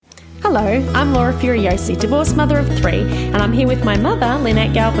Hello, I'm Laura Furiosi, divorced mother of 3, and I'm here with my mother,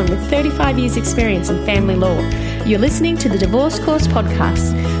 Lynette Galvin, with 35 years' experience in family law. You're listening to the Divorce Course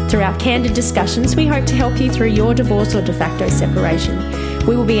podcast. Through our candid discussions, we hope to help you through your divorce or de facto separation.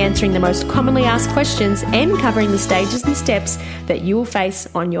 We will be answering the most commonly asked questions and covering the stages and steps that you will face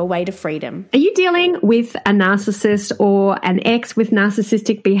on your way to freedom. Are you dealing with a narcissist or an ex with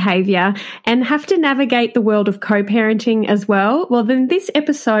narcissistic behavior and have to navigate the world of co-parenting as well? Well, then this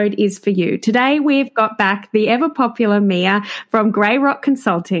episode is for you. Today, we've got back the ever popular Mia from Grey Rock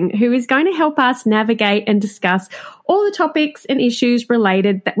Consulting, who is going to help us navigate and discuss all the topics and issues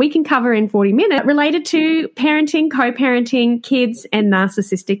related that we can cover in 40 minutes related to parenting, co-parenting, kids, and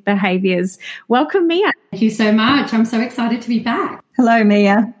narcissistic behaviours. Welcome, Mia. Thank you so much. I'm so excited to be back. Hello,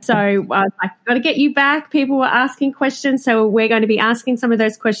 Mia. So I've got to get you back. People were asking questions, so we're going to be asking some of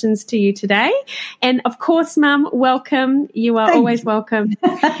those questions to you today. And of course, Mum, welcome. You are always welcome.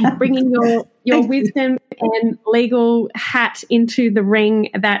 Bringing your wisdom and legal hat into the ring.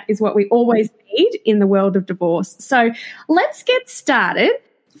 That is what we always need in the world of divorce. So let's get started.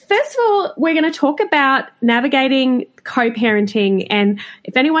 First of all, we're going to talk about navigating co-parenting, and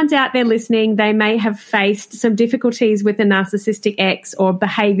if anyone's out there listening, they may have faced some difficulties with a narcissistic ex or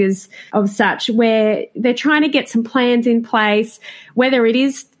behaviours of such where they're trying to get some plans in place, whether it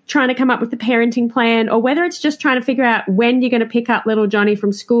is trying to come up with the parenting plan or whether it's just trying to figure out when you're going to pick up little Johnny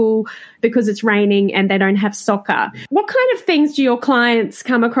from school because it's raining and they don't have soccer. What kind of things do your clients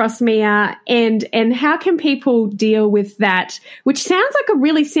come across, Mia, and how can people deal with that? Which sounds like a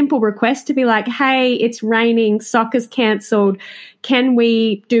really simple request to be like, hey, it's raining, soccer's cancelled, can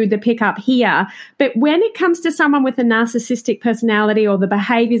we do the pickup here? But when it comes to someone with a narcissistic personality or the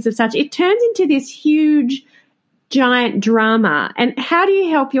behaviours of such, it turns into this huge giant drama. And how do you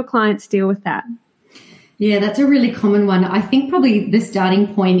help your clients deal with that? Yeah, that's a really common one. I think probably the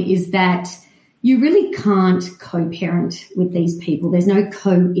starting point is that you really can't co-parent with these people. There's no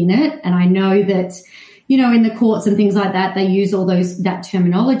co in it. And I know that, in the courts and things like that, they use all that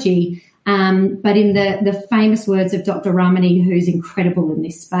terminology. But in the famous words of Dr. Ramani, who's incredible in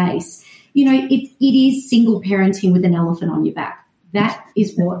this space, it is single parenting with an elephant on your back. That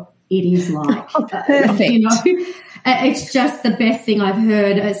is what it is like. Perfect. It's just the best thing I've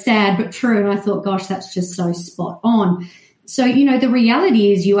heard, sad but true. And I thought, gosh, that's just so spot on. So, the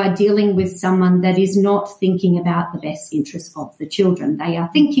reality is you are dealing with someone that is not thinking about the best interests of the children. They are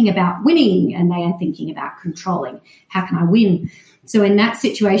thinking about winning and they are thinking about controlling. How can I win? So in that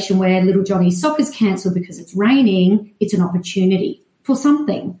situation where little Johnny's soccer's cancelled because it's raining, it's an opportunity for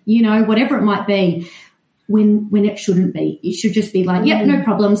something, whatever it might be. When it shouldn't be. It should just be like, yeah, no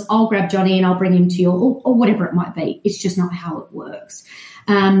problems. I'll grab Johnny and I'll bring him to you, or whatever it might be. It's just not how it works.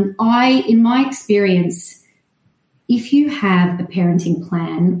 In my experience, if you have a parenting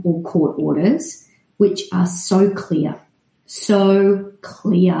plan or court orders, which are so clear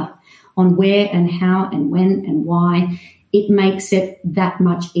on where and how and when and why, it makes it that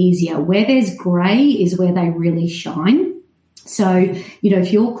much easier. Where there's grey is where they really shine. So,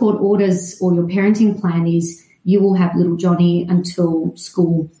 if your court orders or your parenting plan is you will have little Johnny until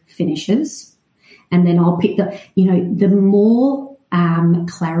school finishes, and then I'll pick the more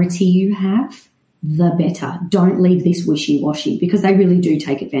clarity you have, the better. Don't leave this wishy-washy because they really do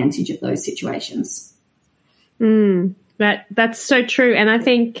take advantage of those situations. That's so true. And I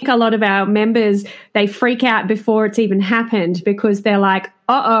think a lot of our members, they freak out before it's even happened because they're like,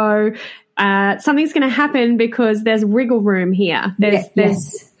 something's going to happen because there's wiggle room here.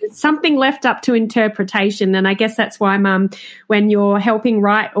 There's something left up to interpretation. And I guess that's why, Mum, when you're helping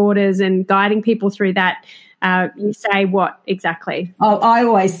write orders and guiding people through that, you say what exactly? I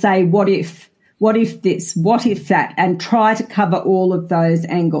always say, what if this, what if that, and try to cover all of those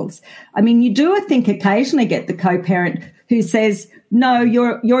angles. I mean, you do, I think, occasionally get the co-parent who says, no,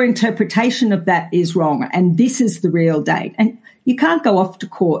 your interpretation of that is wrong and this is the real date. And you can't go off to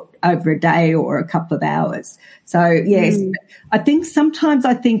court over a day or a couple of hours. So, yes, I think sometimes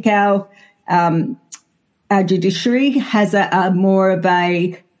our judiciary has a more of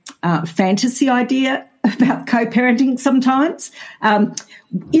a fantasy idea about co-parenting sometimes.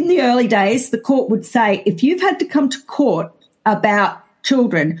 In the early days, the court would say, if you've had to come to court about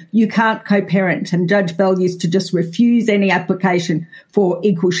children, you can't co-parent. And Judge Bell used to just refuse any application for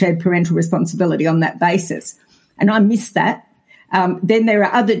equal shared parental responsibility on that basis. And I miss that. Then there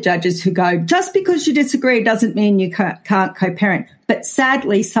are other judges who go, just because you disagree doesn't mean you can't co-parent. But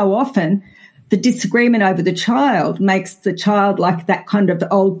sadly, so often, the disagreement over the child makes the child like that kind of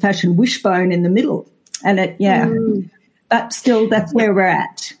old-fashioned wishbone in the middle. And but still, that's where we're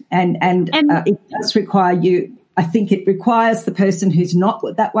at. And it does require you I think it requires the person who's not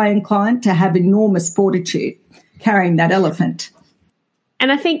that way inclined to have enormous fortitude carrying that elephant.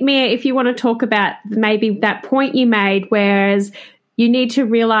 And I think, Mia, if you want to talk about maybe that point you made, whereas you need to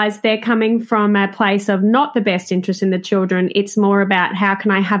realise they're coming from a place of not the best interest in the children, it's more about how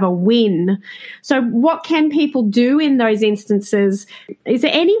can I have a win? So what can people do in those instances? Is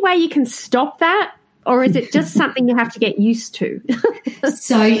there any way you can stop that? Or is it just something you have to get used to?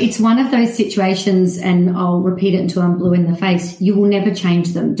 So it's one of those situations, and I'll repeat it until I'm blue in the face, you will never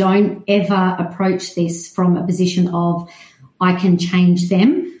change them. Don't ever approach this from a position of, I can change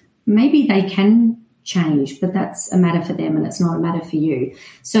them. Maybe they can change, but that's a matter for them and it's not a matter for you.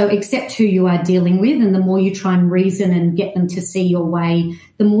 So accept who you are dealing with, and the more you try and reason and get them to see your way,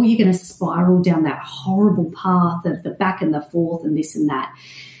 the more you're going to spiral down that horrible path of the back and the forth and this and that.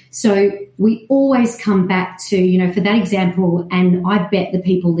 So we always come back to, for that example, and I bet the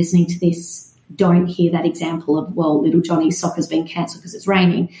people listening to this don't hear that example of, well, little Johnny's soccer's been cancelled because it's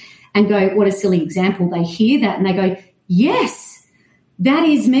raining, and go, what a silly example. They hear that and they go, yes, that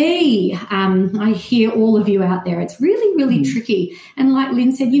is me. I hear all of you out there. It's really, really tricky. And like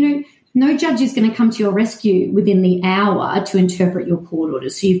Lynn said, no judge is going to come to your rescue within the hour to interpret your court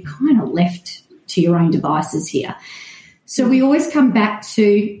orders. So you've kind of left to your own devices here. So we always come back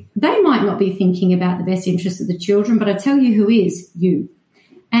to, they might not be thinking about the best interests of the children, but I tell you who is, you.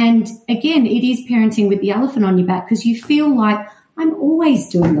 And again, it is parenting with the elephant on your back, because you feel like, I'm always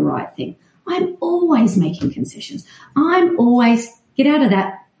doing the right thing. I'm always making concessions. I'm always, get out of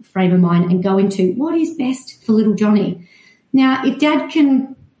that frame of mind and go into what is best for little Johnny. Now, if Dad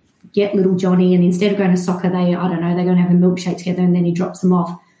can get little Johnny and instead of going to soccer, they're going to have a milkshake together and then he drops them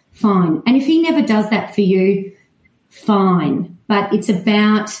off, fine. And if he never does that for you, fine. But it's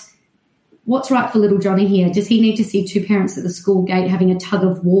about what's right for little Johnny here. Does he need to see two parents at the school gate having a tug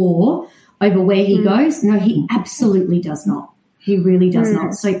of war over where he goes? No, he absolutely does not. He really does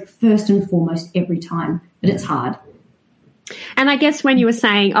not. So first and foremost every time, but it's hard. And I guess when you were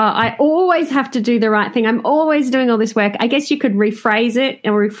saying, I always have to do the right thing, I'm always doing all this work, I guess you could rephrase it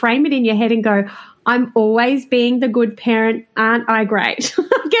and reframe it in your head and go, I'm always being the good parent, aren't I great?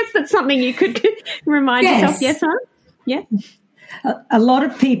 I guess that's something you could remind yourself. Yes, huh? Yeah. A lot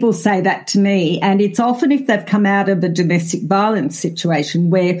of people say that to me, and it's often if they've come out of a domestic violence situation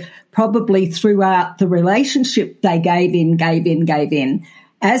where probably throughout the relationship they gave in.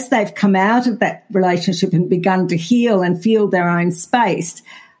 As they've come out of that relationship and begun to heal and feel their own space,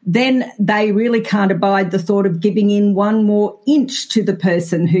 then they really can't abide the thought of giving in one more inch to the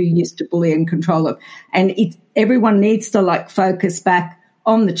person who used to bully and control them. And everyone needs to focus back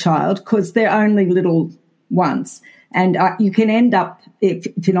on the child, because they're only little ones. And you can end up, if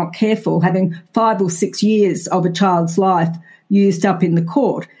you're not careful, having 5 or 6 years of a child's life used up in the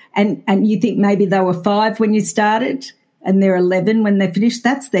court. And you think maybe they were 5 when you started and they're 11 when they finished.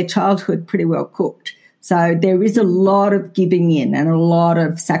 That's their childhood pretty well cooked. So there is a lot of giving in and a lot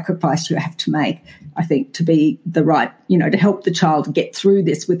of sacrifice you have to make, I think, to be the right, to help the child get through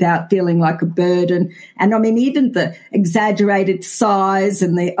this without feeling like a burden. And I mean, even the exaggerated size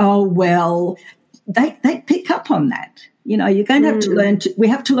and the, they pick up on that. You're going to have to learn we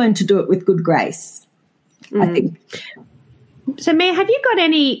have to learn to do it with good grace, I think. So, Mia, have you got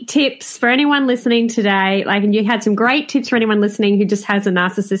any tips for anyone listening today? And you had some great tips for anyone listening who just has a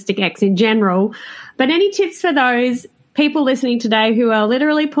narcissistic ex in general, but any tips for those people listening today who are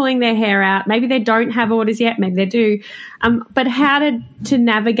literally pulling their hair out? Maybe they don't have orders yet, maybe they do, but how to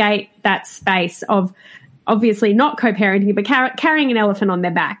navigate that space of obviously not co-parenting, but carrying an elephant on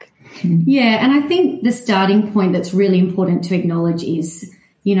their back? Yeah, and I think the starting point that's really important to acknowledge is,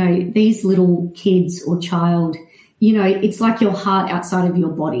 these little kids or child, it's like your heart outside of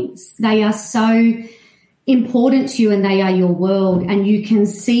your bodies. They are so important to you and they are your world, and you can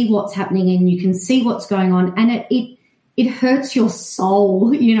see what's happening and you can see what's going on, and it hurts your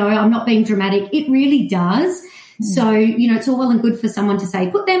soul. I'm not being dramatic. It really does. So, it's all well and good for someone to say,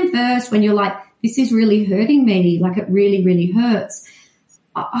 put them first, when you're like, this is really hurting me. It really, really hurts.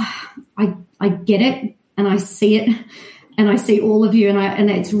 I get it and I see it. And I see all of you, and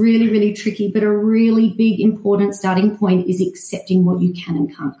it's really, really tricky. But a really big, important starting point is accepting what you can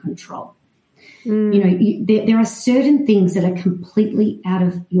and can't control. There are certain things that are completely out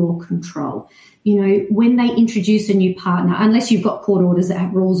of your control. When they introduce a new partner, unless you've got court orders that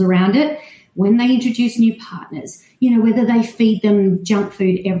have rules around it, when they introduce new partners, whether they feed them junk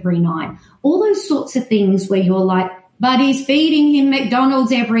food every night, all those sorts of things where you're like, but he's feeding him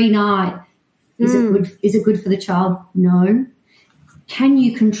McDonald's every night. Is it good for the child? No. Can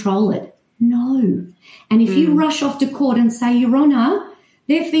you control it? No. And if you rush off to court and say, Your Honour,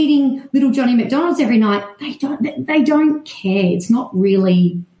 they're feeding little Johnny McDonald's every night. They don't care. It's not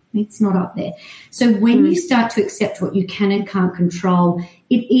up there. So when you start to accept what you can and can't control,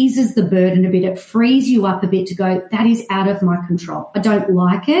 it eases the burden a bit. It frees you up a bit to go, that is out of my control. I don't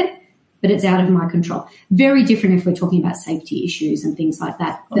like it, but it's out of my control. Very different if we're talking about safety issues and things like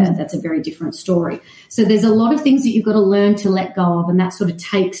that. That's a very different story. So there's a lot of things that you've got to learn to let go of, and that sort of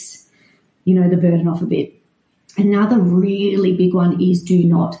takes, the burden off a bit. Another really big one is do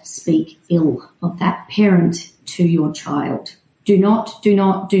not speak ill of that parent to your child. Do not.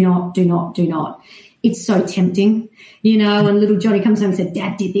 It's so tempting, and little Johnny comes home and said,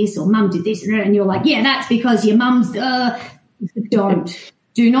 Dad did this or Mum did this. And you're like, yeah, that's because your mum's, don't.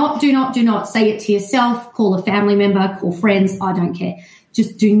 Do not say it to yourself, call a family member, call friends. I don't care.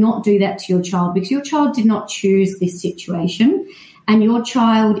 Just do not do that to your child, because your child did not choose this situation, and your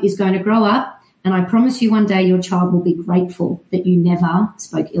child is going to grow up. And I promise you one day your child will be grateful that you never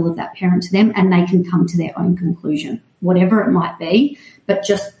spoke ill of that parent to them, and they can come to their own conclusion, whatever it might be, but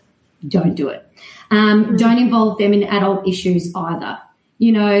just don't do it. Don't involve them in adult issues either.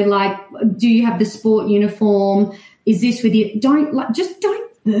 Like, do you have the sport uniform? Is this with you? Just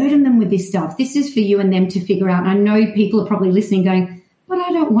don't burden them with this stuff. This is for you and them to figure out. And I know people are probably listening going, but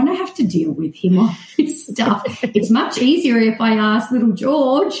I don't want to have to deal with him on this stuff. It's much easier if I ask little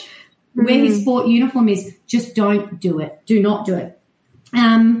George where his sport uniform is. Just don't do it. Do not do it.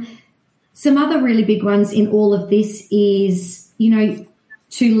 Some other really big ones in all of this is,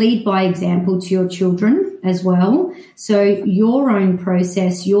 to lead by example to your children as well. So your own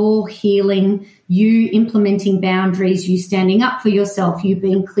process, your healing, you implementing boundaries, you standing up for yourself, you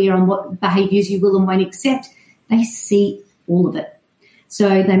being clear on what behaviours you will and won't accept, they see all of it.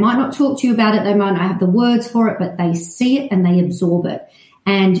 So they might not talk to you about it, they might not have the words for it, but they see it and they absorb it.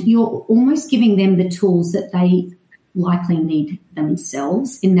 And you're almost giving them the tools that they likely need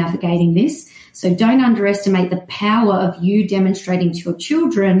themselves in navigating this. So don't underestimate the power of you demonstrating to your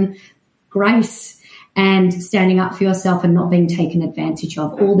children grace and standing up for yourself and not being taken advantage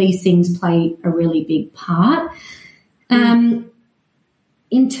of. All these things play a really big part. In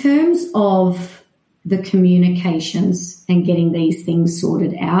terms of the communications and getting these things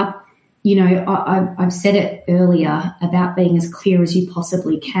sorted out, I've said it earlier about being as clear as you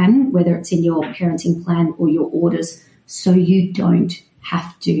possibly can, whether it's in your parenting plan or your orders, so you don't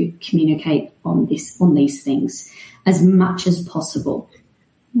have to communicate on these things as much as possible.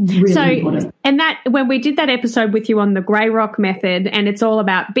 Really important. And that when we did that episode with you on the grey rock method, and it's all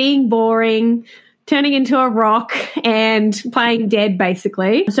about being boring, turning into a rock and playing dead,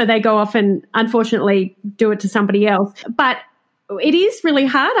 basically. So they go off and unfortunately do it to somebody else. But it is really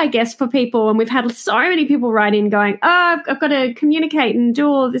hard, I guess, for people. And we've had so many people write in going, I've got to communicate and do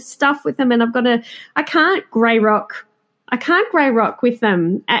all this stuff with them, and I can't grey rock with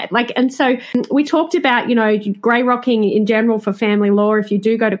them. And so we talked about, grey rocking in general for family law, if you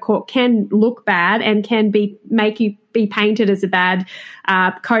do go to court, can look bad and can make you be painted as a bad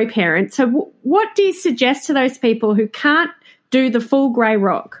co-parent. So what do you suggest to those people who can't do the full grey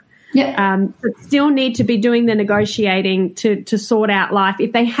rock, but still need to be doing the negotiating to sort out life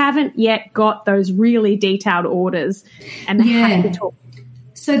if they haven't yet got those really detailed orders and they have to talk?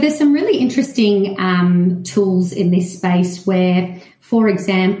 So there's some really interesting tools in this space where, for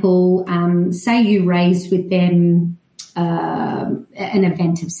example, say you raised with them an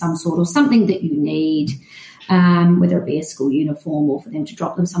event of some sort or something that you need, whether it be a school uniform or for them to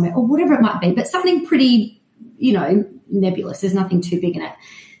drop them somewhere or whatever it might be, but something pretty, nebulous. There's nothing too big in it.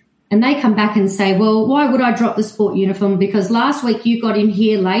 And they come back and say, well, why would I drop the sport uniform? Because last week you got in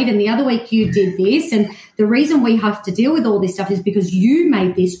here late and the other week you did this. And the reason we have to deal with all this stuff is because you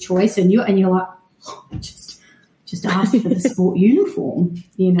made this choice, and you're like, just ask for the sport uniform,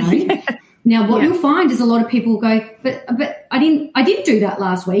 Yeah. Now, what you'll find is a lot of people go, but I didn't do that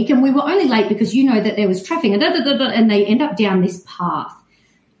last week, and we were only late because that there was traffic, and they end up down this path.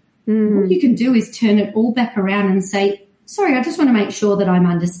 What you can do is turn it all back around and say, sorry, I just want to make sure that I'm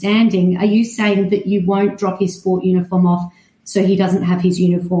understanding. Are you saying that you won't drop his sport uniform off so he doesn't have his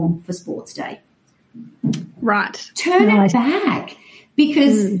uniform for sports day? Right. Turn it back,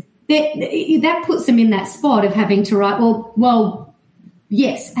 because that puts them in that spot of having to write, well,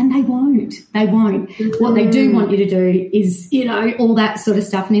 yes, and they won't. What they do want you to do is, all that sort of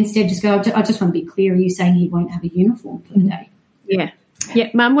stuff, and instead just go, I just want to be clear, are you saying he won't have a uniform for the day? Yeah. Yeah,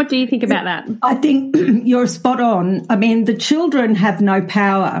 Mum, what do you think about that? I think you're spot on. I mean, the children have no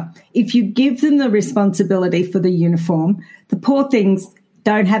power. If you give them the responsibility for the uniform, the poor things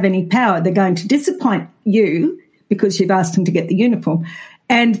don't have any power. They're going to disappoint you because you've asked them to get the uniform.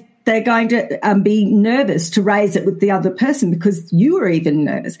 And they're going to be nervous to raise it with the other person because you are even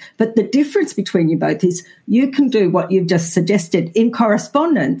nervous. But the difference between you both is you can do what you've just suggested in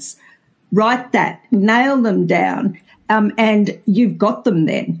correspondence, write that, nail them down, and you've got them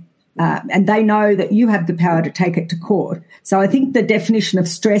then. And they know that you have the power to take it to court. So I think the definition of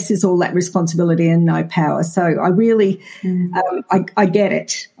stress is all that responsibility and no power. So I really, I get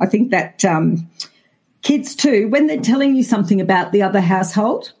it. I think that kids too, when they're telling you something about the other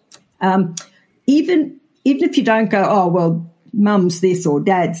household, even if you don't go, oh, well, mum's this or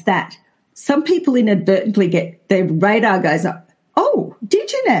dad's that, some people inadvertently get, their radar goes up. Oh,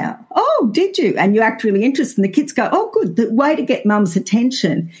 did you now? Oh, did you? And you act really interested. And the kids go, oh, good. The way to get mum's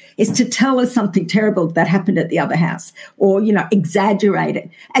attention is to tell us something terrible that happened at the other house or, exaggerate it.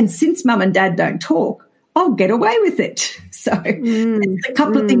 And since mum and dad don't talk, I'll get away with it. So it's a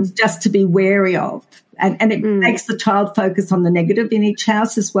couple of things just to be wary of. And it makes the child focus on the negative in each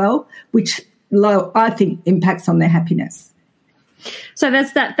house as well, which I think impacts on their happiness. So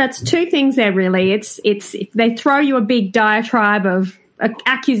that's two things there really. It's they throw you a big diatribe of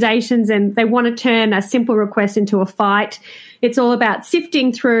accusations and they want to turn a simple request into a fight. It's all about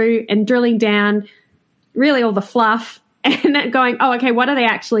sifting through and drilling down really all the fluff and then going, oh, okay, what are they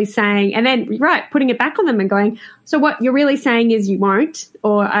actually saying? And then, putting it back on them and going, so what you're really saying is you won't,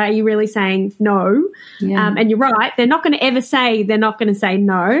 or are you really saying no? Yeah. And you're right, they're not going to ever say they're not going to say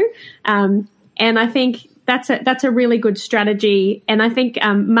no. And I think that's a really good strategy. And I think,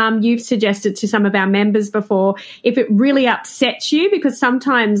 Mum, you've suggested to some of our members before, if it really upsets you, because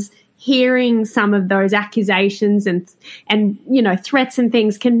sometimes hearing some of those accusations and threats and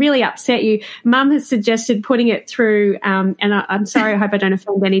things can really upset you. Mum has suggested putting it through, and I'm sorry, I hope I don't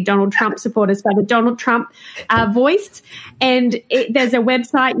offend any Donald Trump supporters, but the Donald Trump voice. And there's a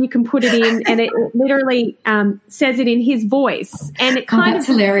website you can put it in, and it literally says it in his voice. And it kind of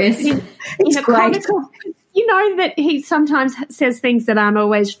hilarious. It's great. You know that he sometimes says things that aren't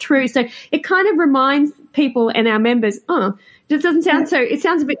always true. So it kind of reminds people and our members, it doesn't sound so, it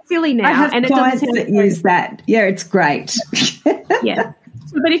sounds a bit silly now. I have and clients that use that. Yeah, it's great. Yeah.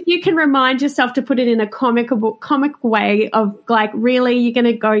 But if you can remind yourself to put it in a comic way of like, really, you're going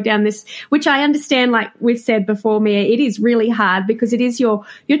to go down this, which I understand, like we've said before, Mia, it is really hard because it is your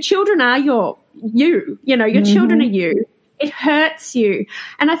children are your children are you. It hurts you.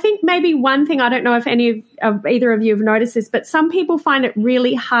 And I think maybe one thing, I don't know if either of you have noticed this, but some people find it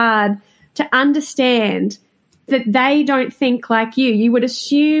really hard to understand that they don't think like you. You would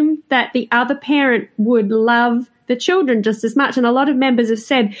assume that the other parent would love the children just as much. And a lot of members have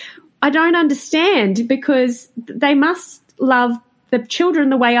said, I don't understand because they must love the children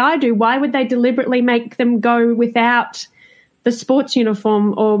the way I do. Why would they deliberately make them go without the sports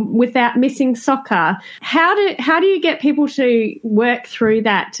uniform or without missing soccer? How do you get people to work through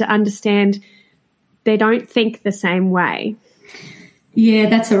that to understand they don't think the same way? Yeah,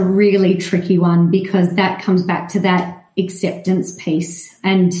 that's a really tricky one because that comes back to that acceptance piece.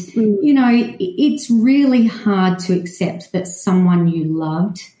 And, it's really hard to accept that someone you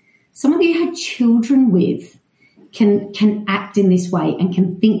loved, someone you had children with can act in this way and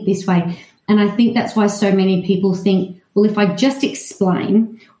can think this way. And I think that's why so many people think, well, if I just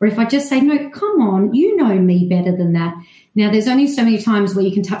explain or if I just say, no, come on, you know me better than that. Now, there's only so many times where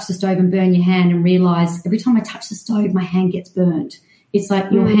you can touch the stove and burn your hand and realise every time I touch the stove, my hand gets burnt. It's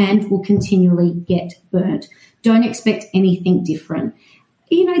like your hand will continually get burnt. Don't expect anything different.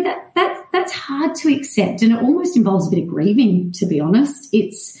 That's hard to accept, and it almost involves a bit of grieving, to be honest.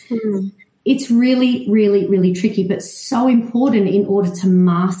 It's really, really, really tricky, but so important in order to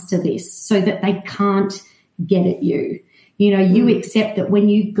master this so that they can't get at you. You accept that when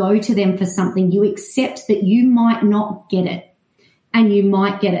you go to them for something, you accept that you might not get it and you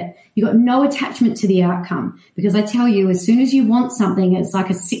might get it. You've got no attachment to the outcome because I tell you, as soon as you want something, it's like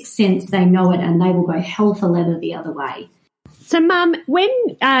a sixth sense, they know it and they will go hell for leather the other way. So, Mum, when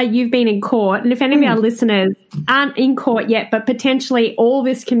you've been in court, and if any of our listeners aren't in court yet, but potentially all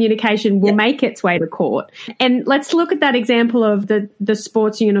this communication will make its way to court, and let's look at that example of the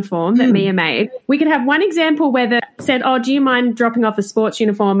sports uniform that Mia made. We could have one example where they said, oh, do you mind dropping off the sports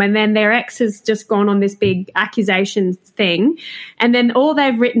uniform? And then their ex has just gone on this big accusation thing. And then all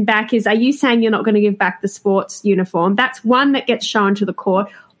they've written back is, are you saying you're not going to give back the sports uniform? That's one that gets shown to the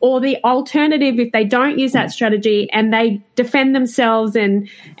court. Or the alternative, if they don't use that strategy and they defend themselves and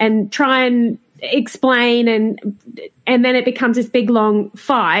try and explain and then it becomes this big long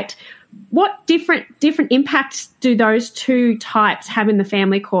fight, what different impacts do those two types have in the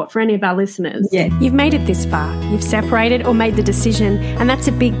family court for any of our listeners? Yeah. You've made it this far. You've separated or made the decision, and that's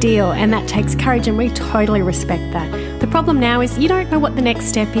a big deal, and that takes courage, and we totally respect that. The problem now is you don't know what the next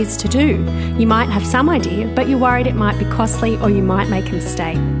step is to do. You might have some idea, but you're worried it might be costly or you might make a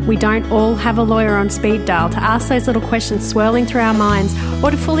mistake. We don't all have a lawyer on speed dial to ask those little questions swirling through our minds or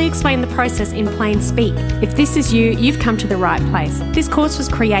to fully explain the process in plain speak. If this is you, you've come to the right place. This course was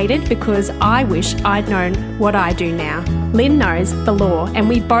created because I wish I'd known what I do now. Lynn knows the law and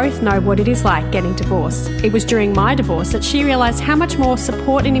we both know what it is like getting divorced. It was during my divorce that she realised how much more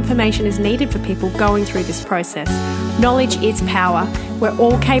support and information is needed for people going through this process. Knowledge is power. We're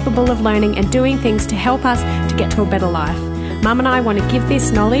all capable of learning and doing things to help us to get to a better life. Mum and I want to give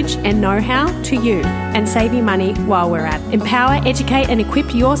this knowledge and know-how to you and save you money while we're at it. Empower, educate and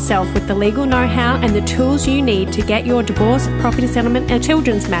equip yourself with the legal know-how and the tools you need to get your divorce, property settlement and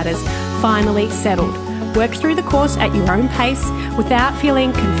children's matters finally settled. Work through the course at your own pace without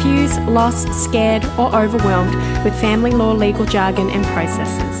feeling confused, lost, scared or overwhelmed with family law legal jargon and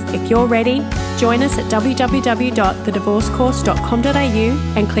processes. If you're ready, join us at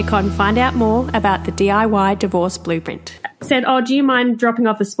www.thedivorcecourse.com.au and click on Find Out More about the DIY Divorce Blueprint. Said, oh, do you mind dropping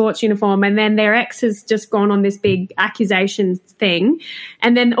off the sports uniform? And then their ex has just gone on this big accusation thing.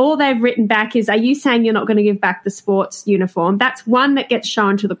 And then all they've written back is, are you saying you're not going to give back the sports uniform? That's one that gets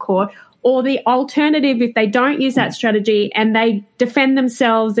shown to the court. Or the alternative, if they don't use that strategy and they defend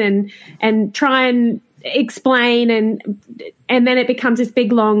themselves and try and explain and then it becomes this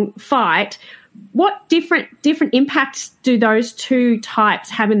big long fight. What different impacts do those two types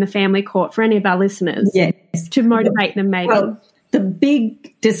have in the family court for any of our listeners? Yes. To motivate them maybe? Well, the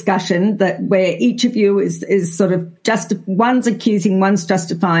big discussion that where each of you is sort of one's accusing, one's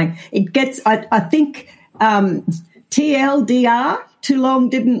justifying. It gets, I think, TLDR, too long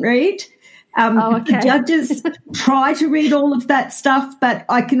didn't read. The judges try to read all of that stuff, but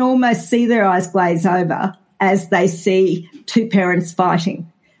I can almost see their eyes glaze over as they see two parents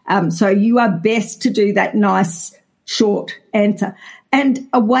fighting. So you are best to do that nice, short answer. And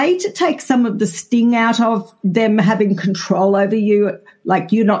a way to take some of the sting out of them having control over you,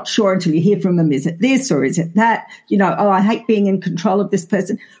 like you're not sure until you hear from them, is it this or is it that? You know, oh, I hate being in control of this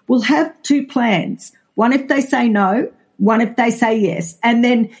person. We'll have two plans. One if they say no, one if they say yes. And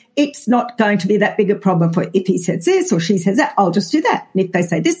then it's not going to be that big a problem for if he says this or she says that, I'll just do that. And if they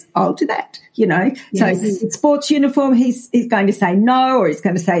say this, I'll do that, you know. Yes. So sports uniform, he's going to say no or he's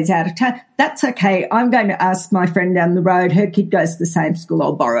going to say he's out of town. That's okay. I'm going to ask my friend down the road, her kid goes to the same school,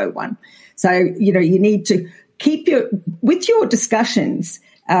 I'll borrow one. So, you know, you need to keep with your discussions,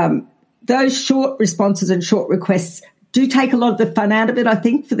 those short responses and short requests do take a lot of the fun out of it, I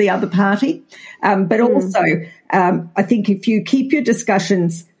think, for the other party. But also, I think if you keep your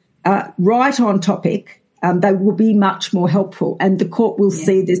discussions right on topic, they will be much more helpful. And the court will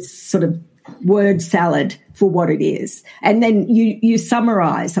see this sort of word salad for what it is. And then you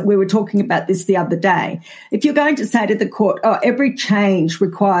summarise. We were talking about this the other day. If you're going to say to the court, oh, every change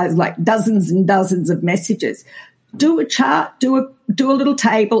requires like dozens and dozens of messages, do a chart, do a little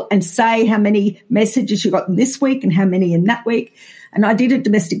table and say how many messages you got in this week and how many in that week. And I did a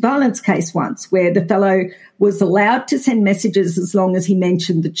domestic violence case once where the fellow was allowed to send messages as long as he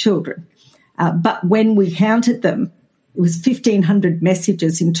mentioned the children. But when we counted them, it was 1,500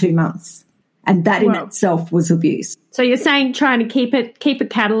 messages in 2 months. And that in itself was abuse. So you're saying trying to keep a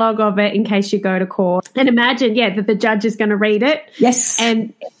catalogue of it in case you go to court. And imagine, that the judge is going to read it. Yes.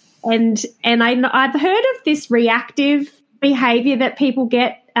 And I've heard of this reactive behaviour that people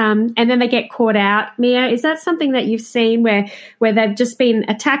get, and then they get caught out. Mia, is that something that you've seen where they've just been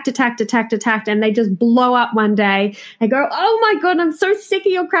attacked, and they just blow up one day and go, oh my God, I'm so sick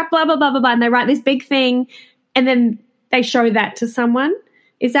of your crap, blah, blah, blah, blah, blah, and they write this big thing and then they show that to someone?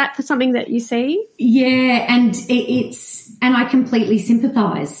 Is that for something that you see? Yeah, and and I completely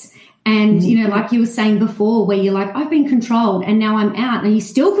sympathise. And, you know, like you were saying before, where you're like, I've been controlled and now I'm out and you're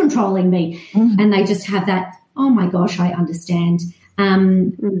still controlling me. And they just have that, oh, my gosh, I understand.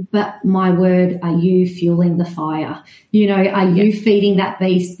 But my word, are you fueling the fire? You know, are you feeding that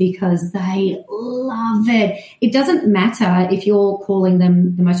beast because they love it? It doesn't matter if you're calling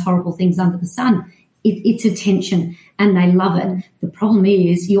them the most horrible things under the sun. It's attention and they love it. The problem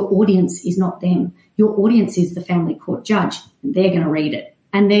is your audience is not them. Your audience is the family court judge. And they're going to read it.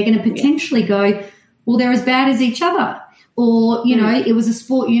 And they're going to potentially go, well, they're as bad as each other. Or, you know, it was a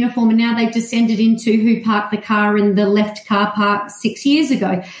sport uniform and now they've descended into who parked the car in the left car park 6 years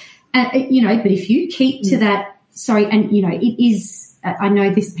ago. You know, but if you keep to that, and, you know, it is, I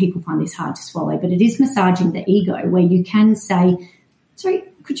know people find this hard to swallow, but it is massaging the ego where you can say, sorry,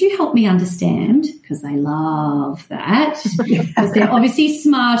 could you help me understand? Because they love that because they're obviously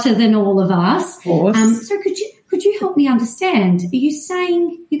smarter than all of us. Of course. So could you help me understand? Are you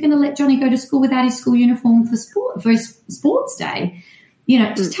saying you're going to let Johnny go to school without his school uniform for his sports day?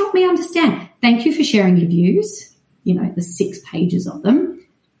 Just help me understand. Thank you for sharing your views, the 6 pages of them.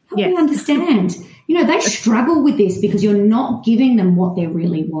 Help me understand. They struggle with this because you're not giving them what they're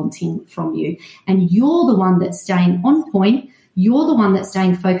really wanting from you. And you're the one that's staying on point. You're the one that's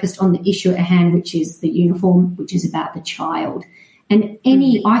staying focused on the issue at hand, which is the uniform, which is about the child. And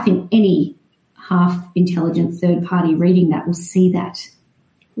I think any half-intelligent third party reading that will see that.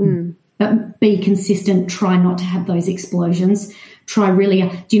 But be consistent. Try not to have those explosions. Try really,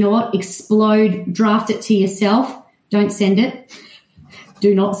 do you know what? Explode, draft it to yourself. Don't send it.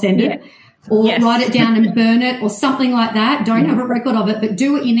 Do not send it. Or write it down and burn it or something like that. Don't have a record of it, but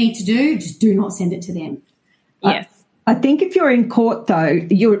do what you need to do. Just do not send it to them. Yes. I think if you're in court, though,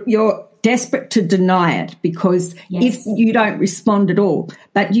 you're desperate to deny it because if you don't respond at all,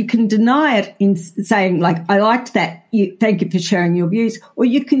 but you can deny it in saying, like, I liked that. Thank you for sharing your views. Or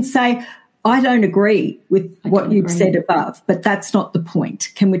you can say, I don't agree with what you've said above, but that's not the point.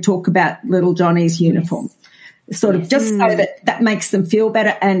 Can we talk about little Johnny's uniform? Sort of just so that makes them feel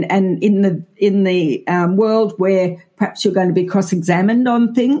better. And in the world where perhaps you're going to be cross-examined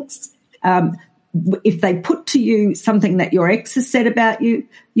on things, if they put to you something that your ex has said about you,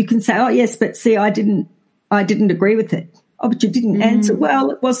 you can say, oh, yes, but see, I didn't agree with it. Oh, but you didn't answer.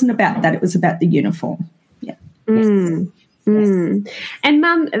 Well, it wasn't about that. It was about the uniform. Yeah. And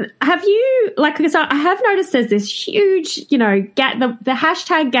Mum, have you, because I have noticed there's this huge, the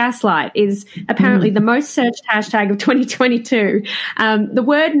hashtag gaslight is apparently the most searched hashtag of 2022. The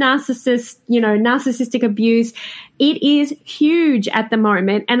word narcissist, narcissistic abuse, it is huge at the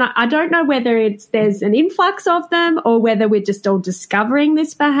moment. And I don't know whether there's an influx of them or whether we're just all discovering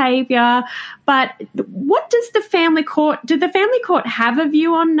this behavior. But what does the family court have a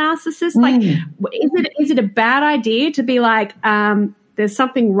view on narcissists? Like, is it a bad idea to be like, there's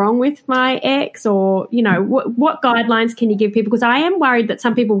something wrong with my ex, or, what guidelines can you give people? Because I am worried that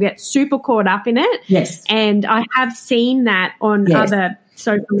some people get super caught up in it. Yes. And I have seen that on other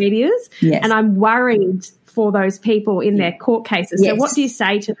social medias. Yes. And I'm worried for those people in their court cases. So what do you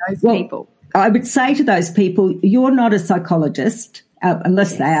say to those people? I would say to those people, you're not a psychologist.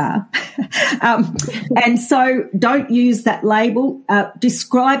 Unless they are. And so don't use that label.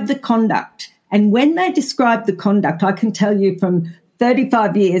 Describe the conduct. And when they describe the conduct, I can tell you from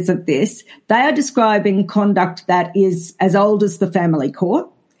 35 years of this, they are describing conduct that is as old as the family court.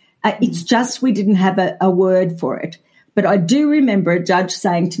 It's just we didn't have a word for it. But I do remember a judge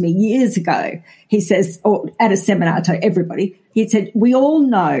saying to me years ago, he says, or at a seminar to everybody, he said, we all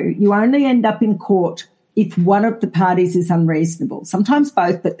know you only end up in court if one of the parties is unreasonable. Sometimes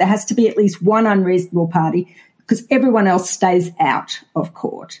both, but there has to be at least one unreasonable party because everyone else stays out of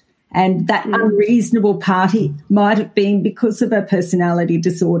court. And that unreasonable party might have been because of a personality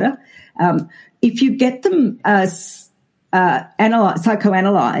disorder. If you get them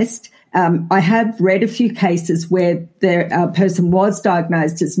psychoanalyzed, I have read a few cases where the person was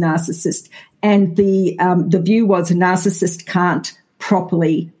diagnosed as narcissist, and the view was a narcissist can't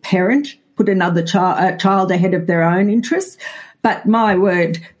properly parent, put another child ahead of their own interests. But my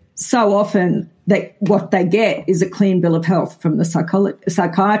word, so often what they get is a clean bill of health from the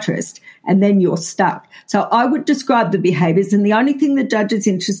psychiatrist, and then you're stuck. So I would describe the behaviours, and the only thing the judge is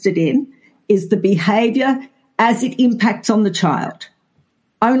interested in is the behaviour as it impacts on the child.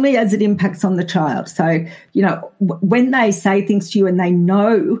 Only as it impacts on the child. So, when they say things to you and they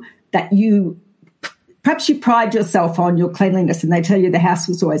know that perhaps you pride yourself on your cleanliness and they tell you the house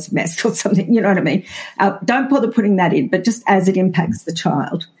was always a mess or something, you know what I mean? Don't bother putting that in, but just as it impacts the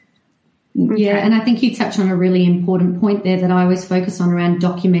child. Yeah, and I think you touch on a really important point there that I always focus on around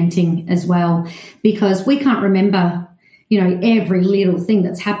documenting as well, because we can't remember, every little thing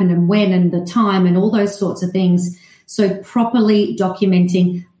that's happened and when and the time and all those sorts of things. So properly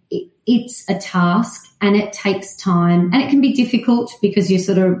documenting, it's a task and it takes time, and it can be difficult because you're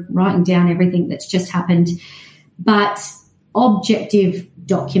sort of writing down everything that's just happened. But objective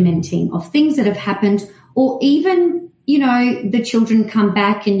documenting of things that have happened, or even, the children come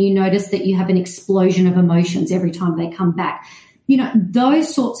back and you notice that you have an explosion of emotions every time they come back.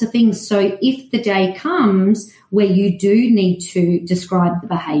 Those sorts of things. So if the day comes where you do need to describe the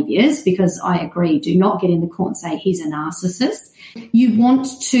behaviours, because I agree, do not get in the court and say he's a narcissist. You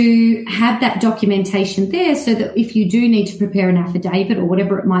want to have that documentation there so that if you do need to prepare an affidavit or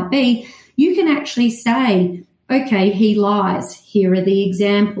whatever it might be, you can actually say, okay, he lies. Here are the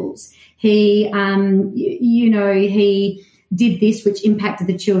examples. He, he did this, which impacted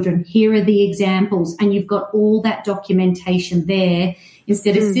the children. Here are the examples. And you've got all that documentation there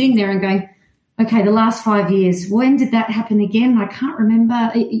instead of sitting there and going, okay, the last 5 years, when did that happen again? I can't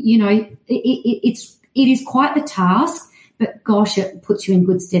remember. It is quite the task, but gosh, it puts you in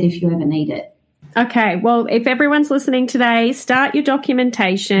good stead if you ever need it. Okay, well, if everyone's listening today, start your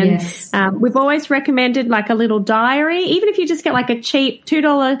documentation. Yes. We've always recommended like a little diary, even if you just get like a cheap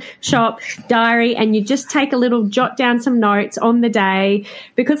 $2 shop diary and you just take a little, jot down some notes on the day,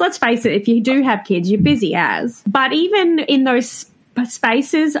 because let's face it, if you do have kids, you're busy as. But even in those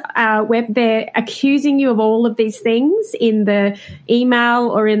spaces where they're accusing you of all of these things in the email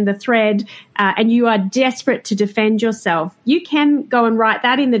or in the thread, and you are desperate to defend yourself, you can go and write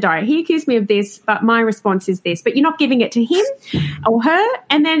that in the diary. He accused me of this, but my response is this. But you're not giving it to him or her.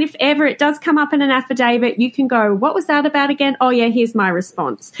 And then if ever it does come up in an affidavit, you can go, what was that about again? Oh, yeah, here's my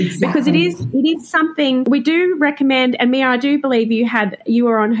response. Exactly. Because it is something we do recommend. And Mia, I do believe you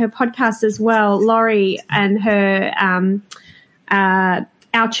were on her podcast as well, Laurie, and her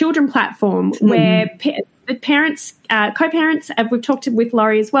Our Children platform, where parents, co-parents, we've talked with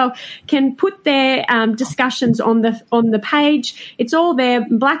Laurie as well, can put their discussions on the page. It's all there,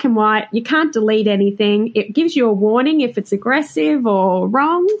 black and white. You can't delete anything. It gives you a warning if it's aggressive or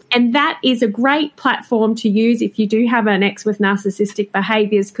wrong. And that is a great platform to use if you do have an ex with narcissistic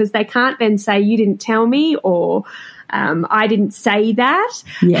behaviours, because they can't then say, you didn't tell me, or I didn't say that.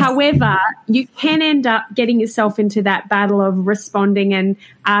 Yes. However, you can end up getting yourself into that battle of responding and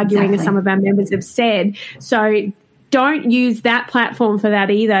arguing, as some of our members have said. So don't use that platform for that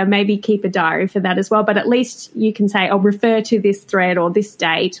either. Maybe keep a diary for that as well. But at least you can say, I'll refer to this thread or this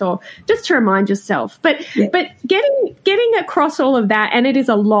date, or just to remind yourself. But getting across all of that, and it is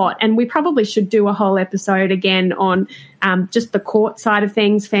a lot, and we probably should do a whole episode again on just the court side of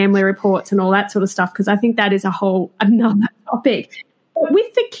things, family reports and all that sort of stuff, because I think that is another topic. But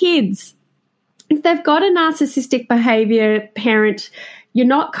with the kids, if they've got a narcissistic behaviour parent, you're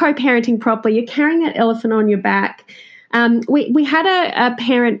not co-parenting properly, you're carrying that elephant on your back. We had a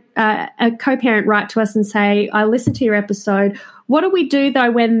co-parent write to us and say, I listened to your episode. What do we do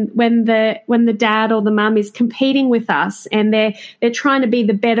though when the dad or the mum is competing with us and they're trying to be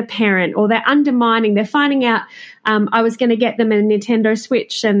the better parent, or they're undermining, they're finding out I was going to get them a Nintendo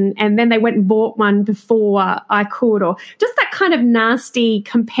Switch and then they went and bought one before I could, or just that kind of nasty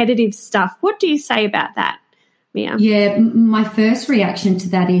competitive stuff. What do you say about that, Mia? Yeah, my first reaction to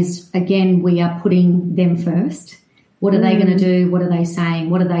that is, again, we are putting them first. What are they going to do? What are they saying?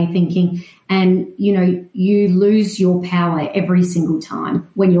 What are they thinking? And, you lose your power every single time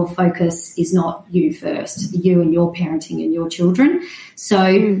when your focus is not you first, you and your parenting and your children.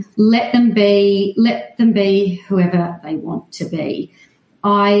 So let them be whoever they want to be.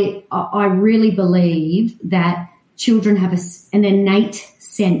 I really believe that children have an innate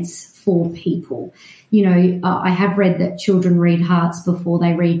sense for people. I have read that children read hearts before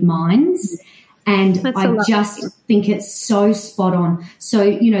they read minds. And I just think it's so spot on. So,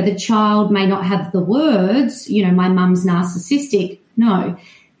 the child may not have the words, my mum's narcissistic. No,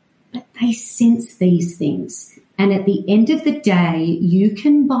 but they sense these things. And at the end of the day, you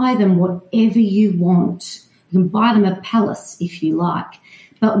can buy them whatever you want. You can buy them a palace if you like.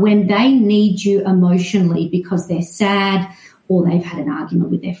 But when they need you emotionally because they're sad, or they've had an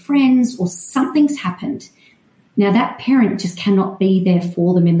argument with their friends, or something's happened, now that parent just cannot be there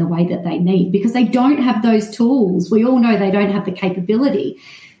for them in the way that they need, because they don't have those tools. We all know they don't have the capability.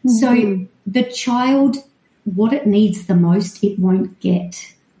 Mm-hmm. So the child, what it needs the most, it won't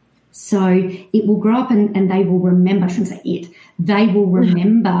get. So it will grow up and they will remember, I shouldn't say it, they will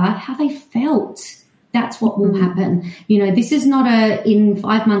remember how they felt. That's what will happen. This is not in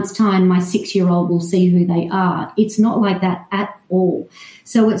 5 months' time, my 6-year-old will see who they are. It's not like that at all.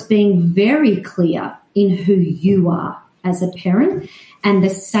 So it's being very clear in who you are as a parent and the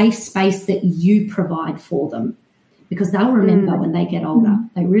safe space that you provide for them, because they'll remember when they get older.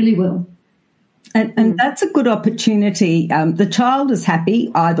 They really will. And that's a good opportunity. The child is happy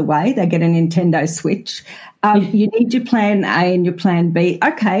either way. They get a Nintendo Switch. You need your plan A and your plan B.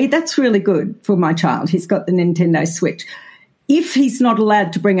 Okay, that's really good for my child. He's got the Nintendo Switch. If he's not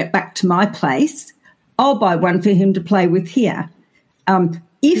allowed to bring it back to my place, I'll buy one for him to play with here.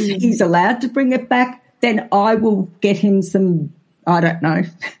 If he's allowed to bring it back, then I will get him some, I don't know,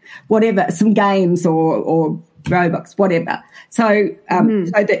 whatever, some games or Robux, whatever. So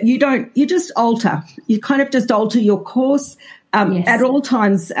that you just alter. You kind of just alter your course. At all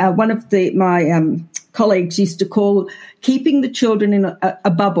times, one of my colleagues used to call keeping the children in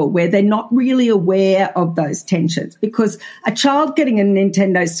a bubble where they're not really aware of those tensions, because a child getting a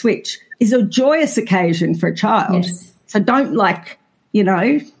Nintendo Switch is a joyous occasion for a child. Yes. So don't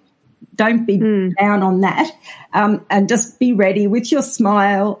don't be down on that, and just be ready with your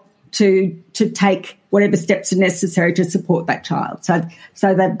smile to to take whatever steps are necessary to support that child. So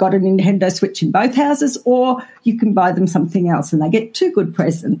they've got a Nintendo Switch in both houses, or you can buy them something else and they get 2 good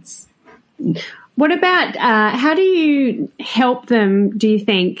presents. What about how do you help them, do you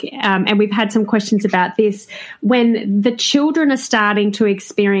think, and we've had some questions about this, when the children are starting to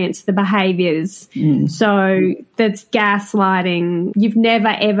experience the behaviours? So that's gaslighting. You've never,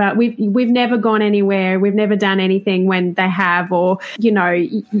 ever, we've never gone anywhere. We've never done anything when they have, or, you know,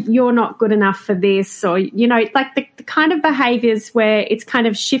 you're not good enough for this, or, you know, like the kind of behaviours where it's kind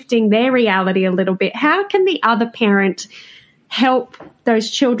of shifting their reality a little bit. How can the other parent help those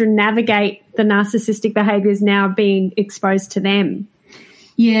children navigate the narcissistic behaviours now being exposed to them?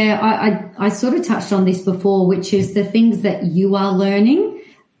 Yeah, I sort of touched on this before, which is the things that you are learning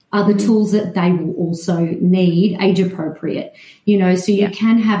are the tools that they will also need, age appropriate. You know, so you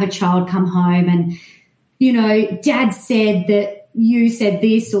can have a child come home and, you know, Dad said that you said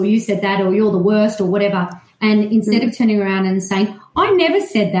this or you said that or you're the worst or whatever. And instead of turning around and saying, I never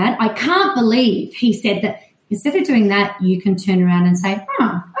said that, I can't believe he said that. Instead of doing that, you can turn around and say,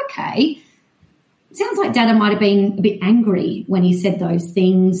 okay, it sounds like Dada might have been a bit angry when he said those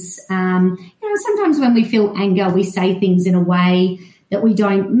things. You know, sometimes when we feel anger, we say things in a way that we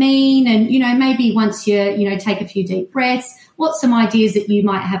don't mean. And, you know, maybe once you know, take a few deep breaths, what's some ideas that you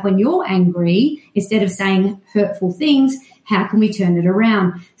might have when you're angry? Instead of saying hurtful things, how can we turn it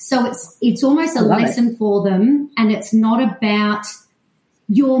around? So it's almost a lesson for them, and it's not about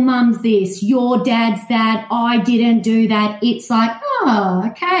your mum's this, your dad's that, I didn't do that. It's like, oh,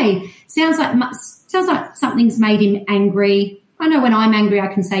 okay. Sounds like something's made him angry. I know when I'm angry, I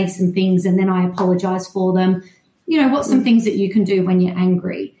can say some things and then I apologise for them. You know, what's some things that you can do when you're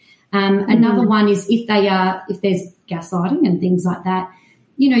angry? Another one is if there's gaslighting and things like that,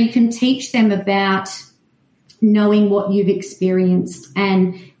 you know, you can teach them about knowing what you've experienced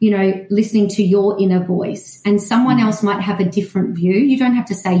and, you know, listening to your inner voice. And someone else might have a different view. You don't have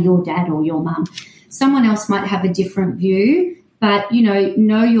to say your dad or your mum. Someone else might have a different view, but, you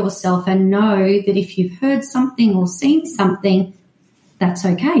know yourself and know that if you've heard something or seen something, that's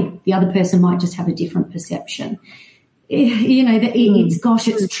okay. The other person might just have a different perception. You know,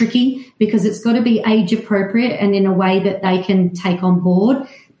 it's tricky because it's got to be age appropriate and in a way that they can take on board,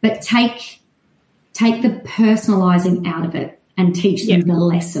 but take the personalising out of it and teach them the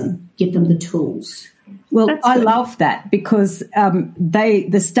lesson, give them the tools. Well, I love that because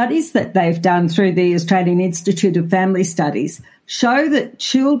the studies that they've done through the Australian Institute of Family Studies show that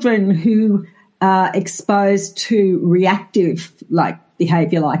children who are exposed to reactive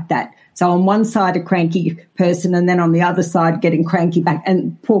behaviour like that, so on one side a cranky person and then on the other side getting cranky back,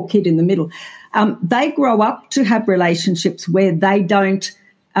 and poor kid in the middle, they grow up to have relationships where they don't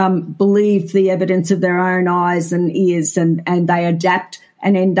believe the evidence of their own eyes and ears, and they adapt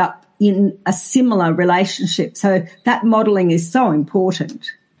and end up in a similar relationship. So that modelling is so important.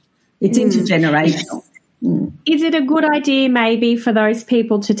 It's intergenerational. Is it a good idea maybe for those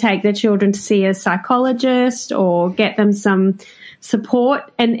people to take their children to see a psychologist or get them some support?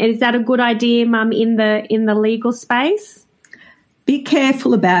 And is that a good idea, Mum, in the legal space? Be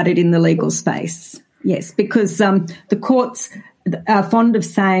careful about it in the legal space, yes, because the courts are fond of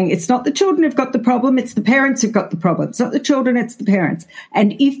saying it's not the children who've got the problem, it's the parents who've got the problem. It's not the children, it's the parents.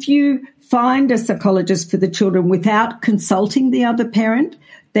 And if you find a psychologist for the children without consulting the other parent,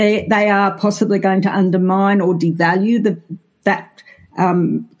 they are possibly going to undermine or devalue that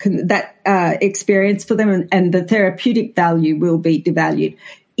experience for them, and the therapeutic value will be devalued.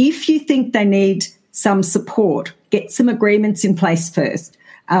 If you think they need some support, get some agreements in place first.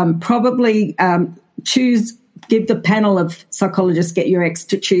 Probably give the panel of psychologists, get your ex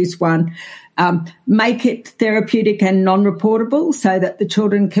to choose one. Make it therapeutic and non-reportable so that the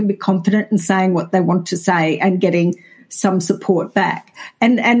children can be confident in saying what they want to say and getting some support back.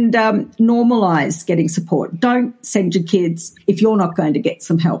 And normalise getting support. Don't send your kids if you're not going to get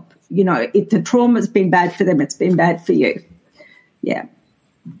some help. You know, if the trauma's been bad for them, it's been bad for you. Yeah.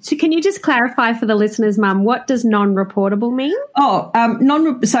 So can you just clarify for the listeners, Mum, what does non-reportable mean?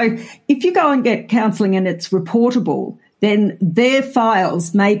 So if you go and get counselling and it's reportable, then their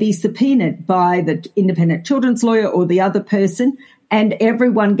files may be subpoenaed by the independent children's lawyer or the other person, and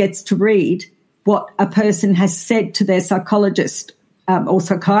everyone gets to read what a person has said to their psychologist or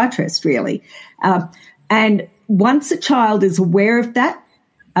psychiatrist, really. And once a child is aware of that,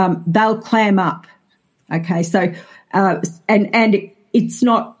 they'll clam up. Okay, so it's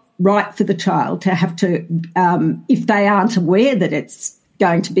not right for the child to have to, if they aren't aware that it's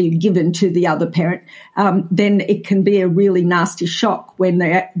going to be given to the other parent, then it can be a really nasty shock when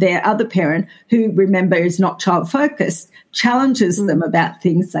their other parent, who, remember, is not child-focused, challenges them about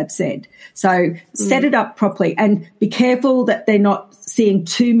things they've said. So set it up properly and be careful that they're not seeing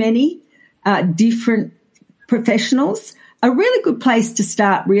too many different professionals. A really good place to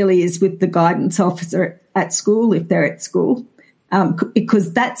start really is with the guidance officer at school, if they're at school.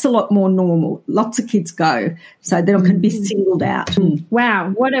 Because that's a lot more normal. Lots of kids go, so they can be singled out.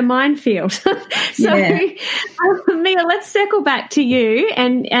 Wow, what a minefield. Mia, let's circle back to you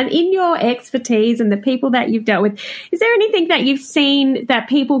and in your expertise and the people that you've dealt with, is there anything that you've seen that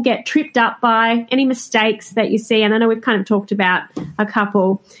people get tripped up by, any mistakes that you see? And I know we've kind of talked about a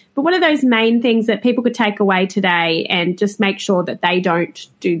couple, but what are those main things that people could take away today and just make sure that they don't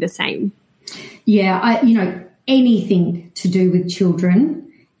do the same? Yeah, anything to do with children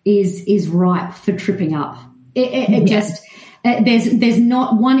is ripe for tripping up. There's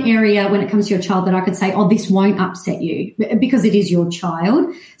not one area when it comes to your child that I could say, oh, this won't upset you, because it is your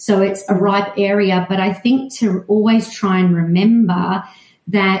child. So it's a ripe area. But I think to always try and remember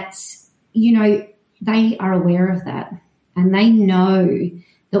that, they are aware of that and they know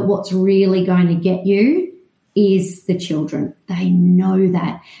that what's really going to get you is the children. They know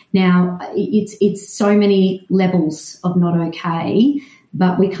that. Now, it's so many levels of not okay,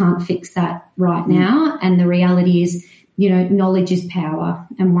 but we can't fix that right now. And the reality is, knowledge is power.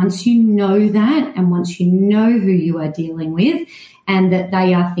 And once you know that, and once you know who you are dealing with, and that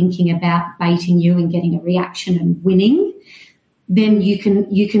they are thinking about baiting you and getting a reaction and winning, then you can.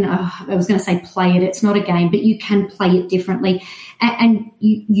 I was going to say play it. It's not a game, but you can play it differently, and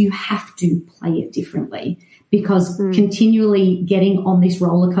you have to play it differently. Because continually getting on this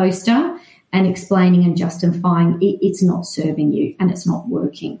roller coaster and explaining and justifying, it's not serving you and it's not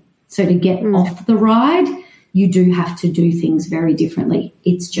working. So to get off the ride, you do have to do things very differently.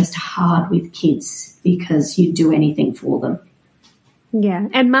 It's just hard with kids because you do anything for them. Yeah.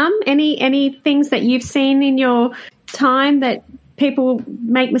 And Mum, any things that you've seen in your time that people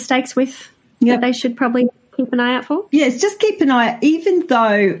make mistakes with that they should probably keep an eye out for? Yes, just keep an eye out. Even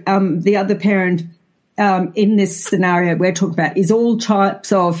though the other parent in this scenario we're talking about is all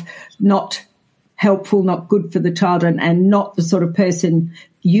types of not helpful, not good for the child, and not the sort of person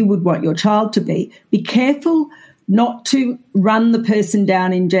you would want your child to be careful not to run the person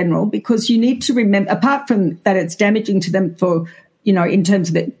down in general, because you need to remember, apart from that it's damaging to them for, in terms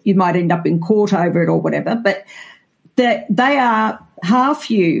of it, you might end up in court over it or whatever, but that they are half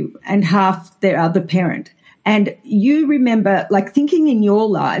you and half their other parent. And you remember, like, thinking in your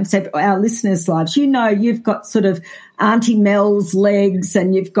lives, our listeners' lives, you've got sort of Auntie Mel's legs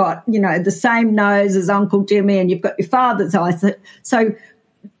and you've got, the same nose as Uncle Jimmy and you've got your father's eyes. So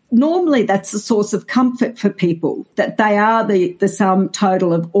normally that's a source of comfort for people, that they are the sum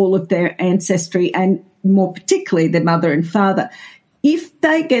total of all of their ancestry and more particularly their mother and father. If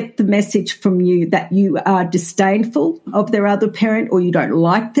they get the message from you that you are disdainful of their other parent or you don't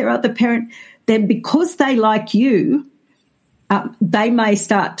like their other parent, then because they like you, they may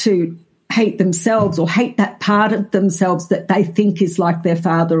start to hate themselves or hate that part of themselves that they think is like their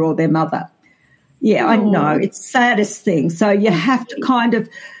father or their mother. Yeah, I know. It's the saddest thing. So you have to kind of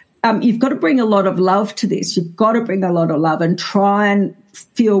you've got to bring a lot of love to this. You've got to bring a lot of love and try and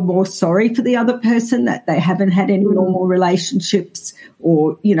feel more sorry for the other person, that they haven't had any normal relationships,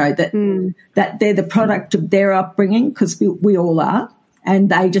 or, that they're the product of their upbringing, because we all are. And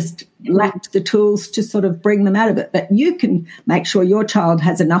they just lacked the tools to sort of bring them out of it. But you can make sure your child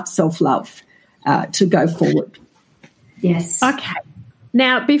has enough self-love to go forward. Yes. Okay.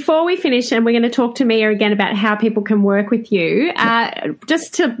 Now, before we finish, and we're going to talk to Mia again about how people can work with you,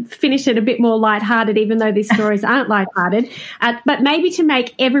 just to finish it a bit more lighthearted, even though these stories aren't lighthearted, but maybe to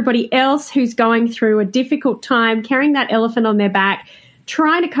make everybody else who's going through a difficult time, carrying that elephant on their back,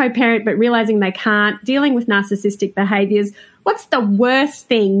 trying to co-parent but realising they can't, dealing with narcissistic behaviours, what's the worst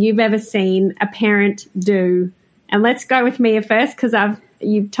thing you've ever seen a parent do? And let's go with Mia first, because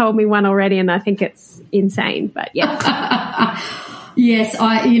you've told me one already and I think it's insane, but yeah. Yes,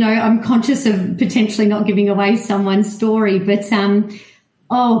 I'm conscious of potentially not giving away someone's story, but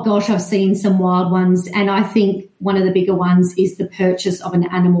oh gosh, I've seen some wild ones, and I think one of the bigger ones is the purchase of an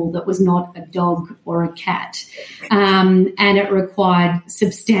animal that was not a dog or a cat, and it required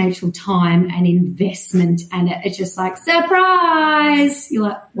substantial time and investment, and it's just like, surprise! You're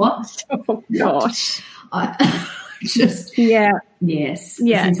like, what? Oh gosh. Just yeah, yes,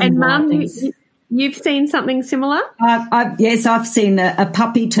 yeah. And Mum, you've seen something similar? Yes, I've seen a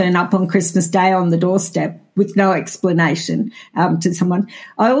puppy turn up on Christmas Day on the doorstep. with no explanation to someone.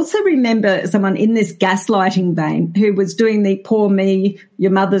 I also remember someone in this gaslighting vein who was doing the poor me,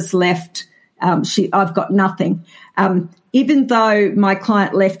 your mother's left, I've got nothing. Even though my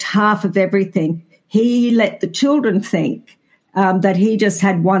client left half of everything, he let the children think that he just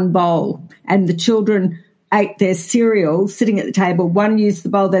had one bowl, and the children ate their cereal sitting at the table. One used the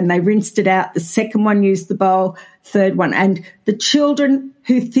bowl, then they rinsed it out. The second one used the bowl, third one. And the children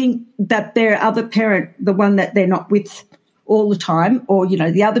who think that their other parent, the one that they're not with all the time, or,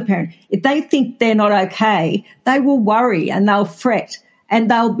 the other parent, if they think they're not okay, they will worry and they'll fret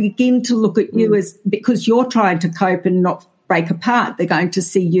and they'll begin to look at you as, because you're trying to cope and not break apart, they're going to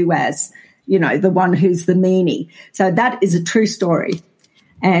see you as, the one who's the meanie. So that is a true story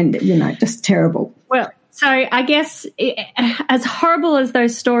and, just terrible. Well, so I guess as horrible as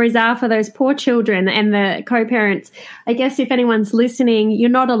those stories are for those poor children and the co-parents, I guess if anyone's listening, you're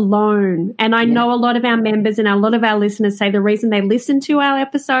not alone. And I know a lot of our members and a lot of our listeners say the reason they listen to our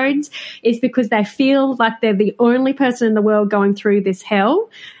episodes is because they feel like they're the only person in the world going through this hell.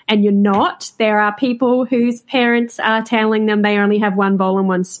 And you're not. There are people whose parents are telling them they only have one bowl and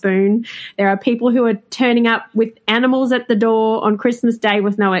one spoon. There are people who are turning up with animals at the door on Christmas Day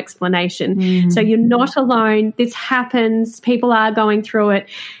with no explanation. So you're not alone. This happens. People are going through it.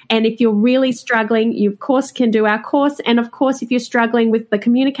 And if you're really struggling, you, of course, can do our course. And, of course, if you're struggling with the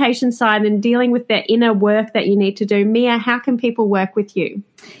communication side and dealing with the inner work that you need to do, Mia, how can people work with you?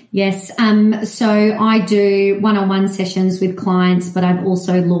 Yes. So I do one-on-one sessions with clients, but I've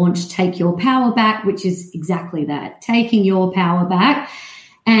also launched Take Your Power Back, which is exactly that, taking your power back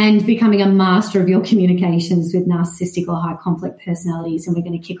and becoming a master of your communications with narcissistic or high conflict personalities. And we're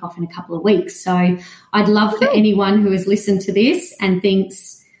going to kick off in a couple of weeks. So I'd love for anyone who has listened to this and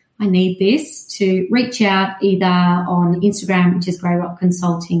thinks, I need this, to reach out either on Instagram, which is Grey Rock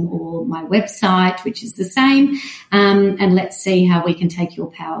Consulting, or my website, which is the same, and let's see how we can take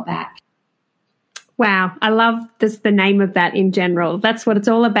your power back. Wow, I love the name of that in general. That's what it's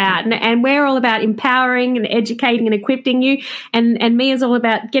all about. And we're all about empowering and educating and equipping you. And Mia's all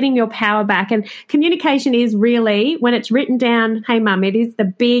about getting your power back. And communication is really, when it's written down, hey, Mum, it is the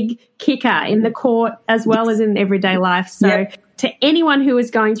big kicker in the court as well as in everyday life. So to anyone who is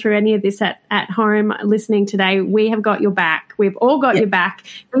going through any of this at home listening today, we have got your back. We've all got your back.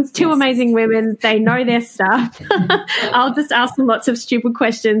 These two amazing women, they know their stuff. I'll just ask them lots of stupid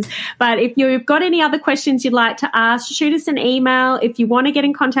questions. But if you've got any other questions you'd like to ask, shoot us an email. If you want to get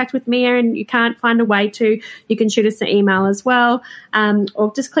in contact with Mia and you can't find a way to, you can shoot us an email as well.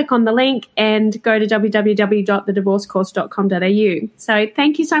 Or just click on the link and go to www.thedivorcecourse.com.au. So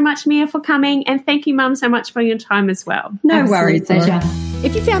thank you so much, Mia, for coming. And thank you, Mum, so much for your time as well. No worries. Pleasure.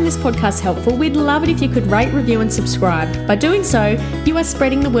 If you found this podcast helpful, we'd love it if you could rate, review and subscribe. By doing so, you are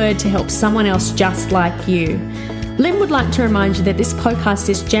spreading the word to help someone else just like you. Lynn would like to remind you that this podcast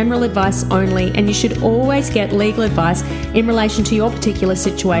is general advice only, and you should always get legal advice in relation to your particular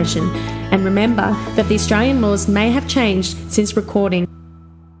situation. And remember that the Australian laws may have changed since recording.